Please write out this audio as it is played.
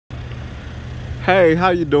Hey, how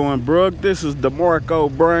you doing, Brooke? This is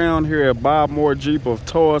DeMarco Brown here at Bob Moore Jeep of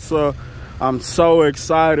Tulsa. I'm so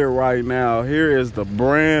excited right now. Here is the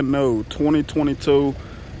brand new 2022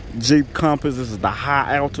 Jeep Compass. This is the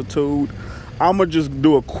high altitude. I'm gonna just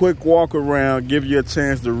do a quick walk around, give you a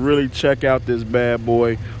chance to really check out this bad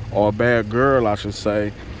boy, or bad girl, I should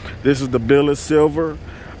say. This is the billet silver.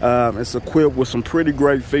 It's equipped with some pretty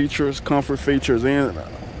great features, comfort features, and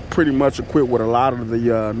pretty much equipped with a lot of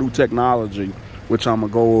the new technology, which I'm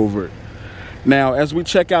gonna go over it. Now, as we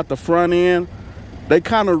check out the front end, they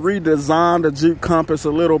kind of redesigned the Jeep Compass a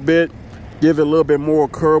little bit, give it a little bit more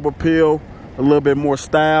curb appeal, a little bit more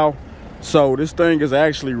style. So this thing is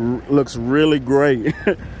actually looks really great.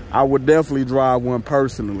 I would definitely drive one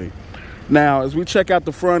personally. Now, as we check out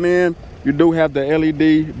the front end, you do have the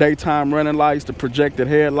LED daytime running lights, the projected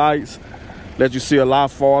headlights, let you see a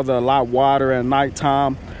lot farther, a lot wider at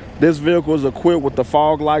nighttime. This vehicle is equipped with the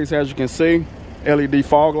fog lights, as you can see, LED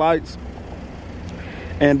fog lights.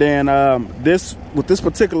 And then with this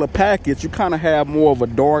particular package, you kind of have more of a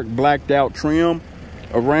dark blacked out trim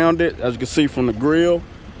around it, as you can see from the grille.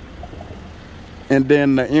 And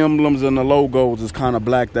then the emblems and the logos is kind of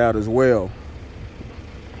blacked out as well.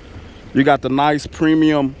 You got the nice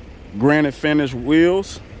premium granite finish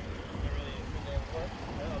wheels.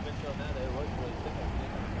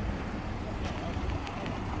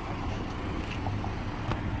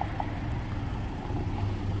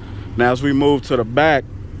 Now, as we move to the back,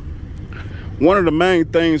 one of the main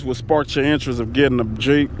things what sparked your interest of getting a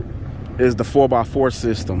Jeep is the 4x4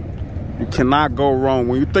 system. You cannot go wrong.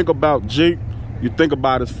 When you think about Jeep, you think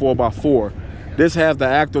about its 4x4. This has the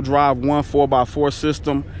Active Drive 1 4x4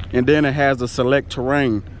 system, and then it has the Select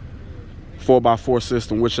Terrain 4x4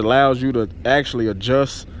 system, which allows you to actually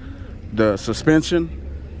adjust the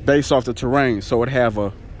suspension based off the terrain. So it have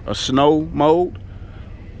a snow mode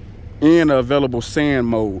and an available sand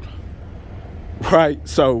mode, right?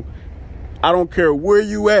 So I don't care where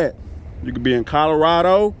you at. You could be in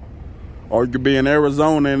Colorado or you could be in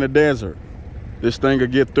Arizona in the desert. This thing will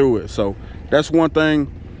get through it. So that's one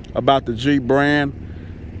thing about the Jeep brand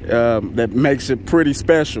that makes it pretty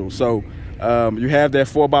special. So you have that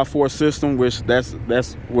 4x4 system, which that's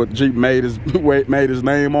what Jeep made his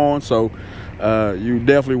name on. So you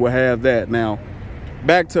definitely will have that. Now,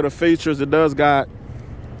 back to the features, it does got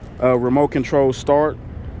a remote control start.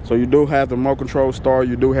 So you do have the remote control start.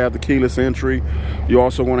 You do have the keyless entry. You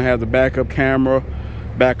also want to have the backup camera,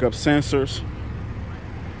 backup sensors.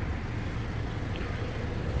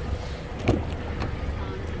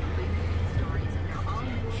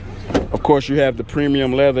 Of course, you have the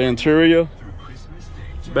premium leather interior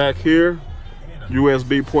back here,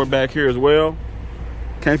 USB port back here as well.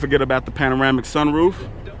 Can't forget about the panoramic sunroof.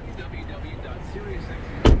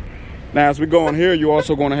 Now, as we go in here, you're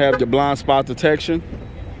also going to have the blind spot detection.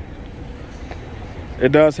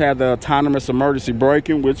 It does have the autonomous emergency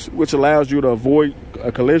braking, which allows you to avoid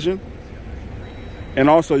a collision. And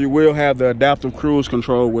also, you will have the adaptive cruise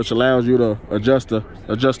control, which allows you to adjust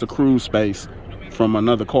the cruise space from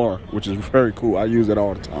another car, which is very cool. I use it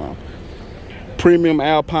all the time. Premium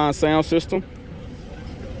Alpine sound system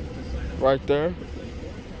right there.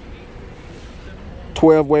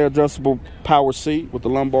 12-way adjustable power seat with the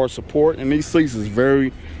lumbar support, and these seats is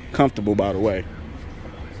very comfortable, by the way.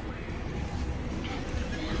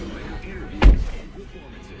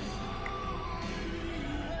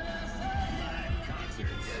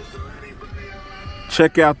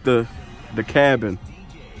 Check out the cabin.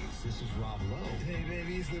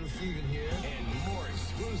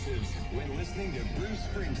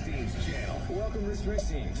 Welcome to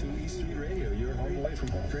E Street Radio. You're home away from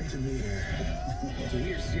home. Great to be here. To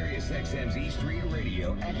hear Sirius XM's E Street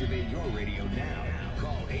Radio, activate your radio now.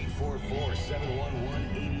 Call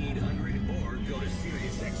 844-711-8800 or go to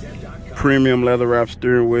SiriusXM.com. Premium leather wrap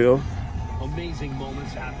steering wheel. Amazing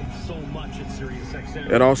moments happen so much at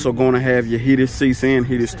SiriusXM. It also going to have your heated seats and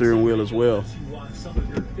heated steering wheel as well. Some of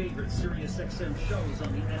your favorite SiriusXM shows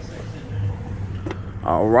on the SXM.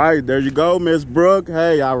 All right, there you go, Miss Brooke.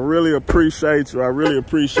 Hey, I really appreciate you. I really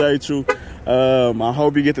appreciate you. I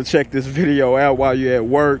hope you get to check this video out while you're at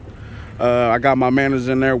work. I got my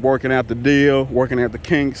manager in there working out the deal, working at the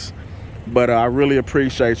kinks. But I really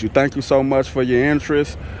appreciate you. Thank you so much for your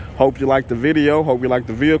interest. Hope you like the video. Hope you like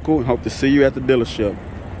the vehicle. And hope to see you at the dealership.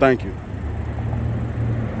 Thank you.